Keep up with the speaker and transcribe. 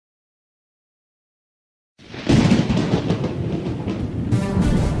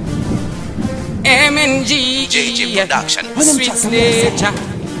MNG JJ Production. Sweet SNATURE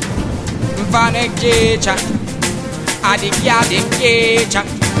Vanek Jecha Adik Yadik Jecha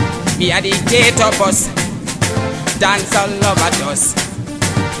Me a the ghetto boss Dance all over us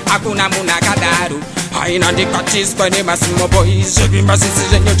Hakuna muna kadaru Haina di katis kwa nema sumo boys Shekimba sisi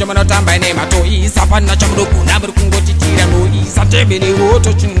zenyo chamano tamba nema toys Sapana chamro kuna mrukungo titira nois Atebe ni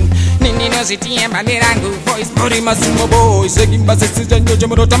woto chun Nini no siti emba nirangu voice Morima sumo boys Shekimba sisi zenyo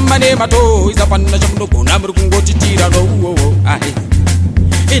chamano tamba nema toys Sapana chamro kuna mrukungo titira no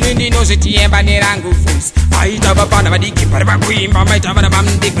Inindi no siti emba nirangu voice Aita bapana badiki parba kuimba Maita bana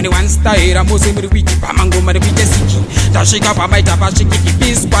bamdik mani one style Mose muri wiki pamango mari wite siki Tashika pa maita pa shiki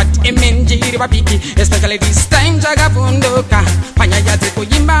Bisquat MNG ribapiki Especially this time jaga fundoka Panya yate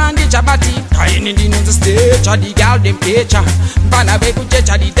kuyimba ndi chabati Kaini ndi nunza stage Di gal dem kecha Bana beku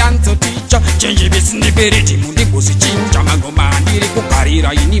checha di dance teacher Change bisi ndi beriti mundi bosi chincha Mangoma ndiri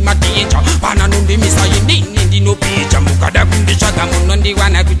kukarira ini matiencha Bana nundi misa yindi no picha Mukada kundi shaka muno ndi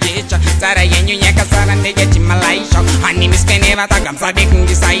wana kujecha Sara yenyu nyaka sara ndege chimalaisha Ani miskene vataga msade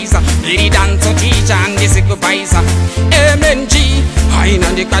kundi saisa Ndiri dance teacher andi siku paisa MNG Haina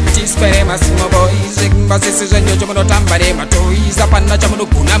ndi kati spere masimo boys Ekimba sisi zenyo chomono tambare matois Apana chamono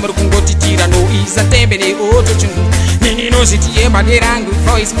kuna mrukungo titira nois Atembe ni oto chungu Nini no siti ema nirangu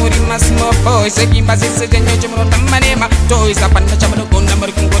voice Muri masimo boys Ekimba sisi zenyo chomono tambare matois Apana chamono kuna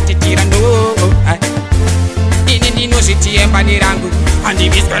mrukungo titira no Nini no siti ema nirangu Andi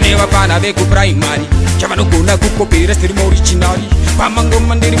miskane wapana beku primary Chamano kuna kukopira stiri originali Pamango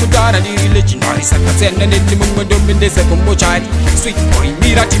mandiri mudara diri legendary Sakasena nini mungo dombindese kumbo chari Sweet boy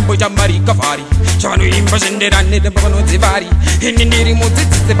mira timbo jamari kafari Chamano imba zendera nede baba no zivari Hini niri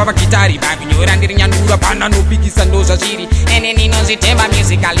muzitise baba kitari Babi nyora niri nyandura pana no bigisa ndoza shiri Nini no zitema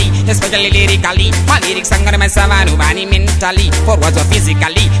musically Especially lyrically My lyrics sangana masavanu bani mentally For words or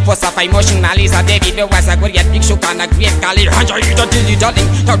physically For safa emotionally Sa David was a good yet big show kana great kali Hanja ita dili darling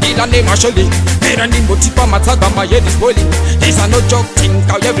Now dila ne mashali Mera nimbo tipa mataga my head is boiling This a no joke thing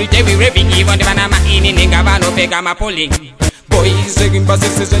How every day we raving Even the banana ini ninga vano pega ma pulling Boys Ekimba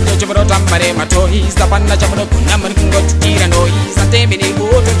sisi zenyo chumaro tambare ma toys Tapana chamaro kuna mrikungo titira nois Ateme ni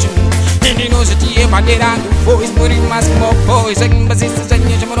woto chungu Nini no siti ema nirangu voice Muri masmo boys Ekimba sisi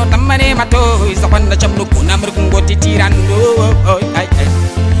zenyo chumaro tambare ma toys Tapana chamaro kuna mrikungo titira no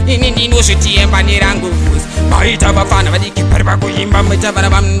Nini no siti ema nirangu voice Maita bafana badiki parba kuyimba Maita bana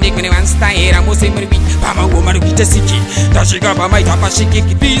bamdik mani one style Mose muri wiki pamango mari wite siki Tashika pa maita pa shiki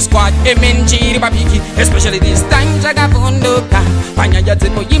Bisquat MNG ribapiki Especially this time jaga fundoka Panya yate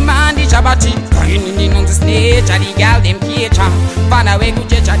kuyimba ndi chabati Kaini ndi nunzi SNATURE Di gal dem kecha Bana weku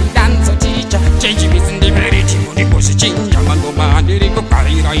checha di dance teacher Change bisi ndi veriti mundi kosi chinja Mangoma ndiri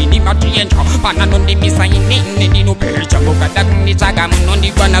kukarira ini matiencha Pana nundi misa ini no pecha Mokada kundi chaga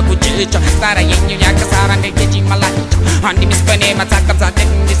munondi wana kuchecha Sara yenyu yaka sara ndeke chimalacha Andi mispene mataka mzade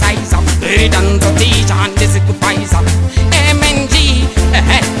kundi saisa Ndiri dance teacher andi siku paisa MNG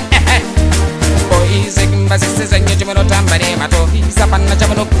Boys Ekimba sisi zenyo chimono tambare matois Apana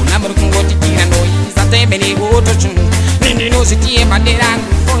chamano kuna mrukungo titira nois Ateme ni woto chungu Nini no siti ema nirangu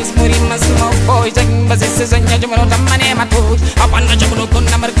voice Muri masimo boys Ekimba sisi zenyo chimono tambare matois Apana chamano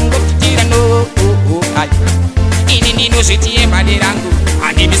kuna mrukungo titira no Nini no siti ema nirangu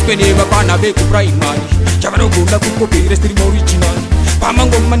Ani mispene wapana beku primary Chamano kuna kukopira stiri original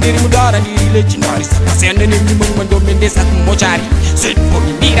Pamango mandiri mudara ndiri legendary Sakasena nini mungo ndomendesa kumochari Sweet boy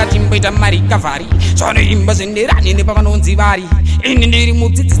mira timbo itamari kavari Chano imba zendera nini papa nonzivari Ini ndiri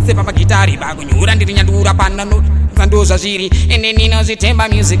muzitise papa gitari Bagunyura ndiri nyandura pana no Sandoza ziri Nini no zitemba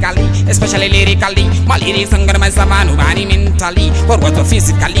musically Especially lyrically My lyrics sangana masamanu bani mentally For words or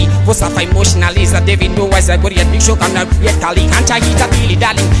physically For safa emotionally Sa David was a good yet big show kana great kali Ancha hita dili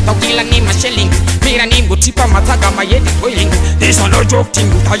darling Tawkila ni mashelling Mira nimbo tipa mataga my head is boiling This one no joke thing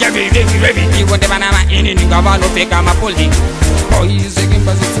How every day we raving You want the banana ini ninga vano peka ma pulling Boys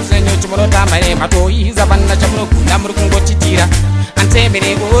Ekimba sisi zenyo chumoro tambare ma toys Apana chamuro kuna mrukungo titira Anteme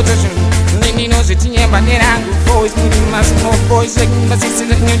ni woto chungu Nini no siti nyemba nirangu voice Muri masimo boys Ekimba sisi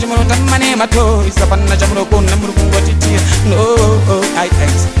zenyo chumoro tambare ma toys Apana chamuro kuna mrukungo titira No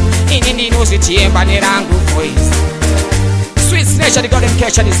Nini no siti nyemba nirangu voice Sweet SNATURE, the golden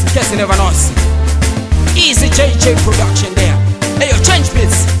catcher is guessing never knows Easy JJ Production there Hey yo, change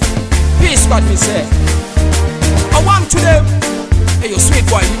bits Peace what me say I want to them Hey yo, sweet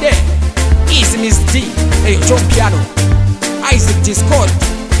boy, you there Easy Miss D Hey yo, John Piano Isaac Discord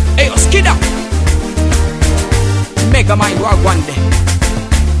Hey yo, Skidder Mega Mind Wag one day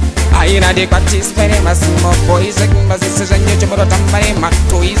Aina de kwatisperema small boys Kimba zisizanye chomoro tambarema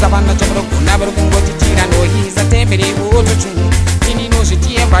Toiza bana chomoro kuna barukungo titira No hiza tembere uotuchu Ini no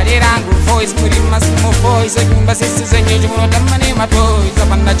shitie mbalerangu Voice murima small boys Kimba zisizanye chomoro tambarema Toiza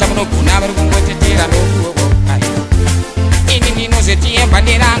bana chomoro kuna barukungo titira No ini no shitie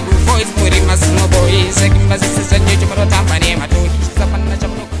mbalerangu Voice murima small boys Kimba zisizanye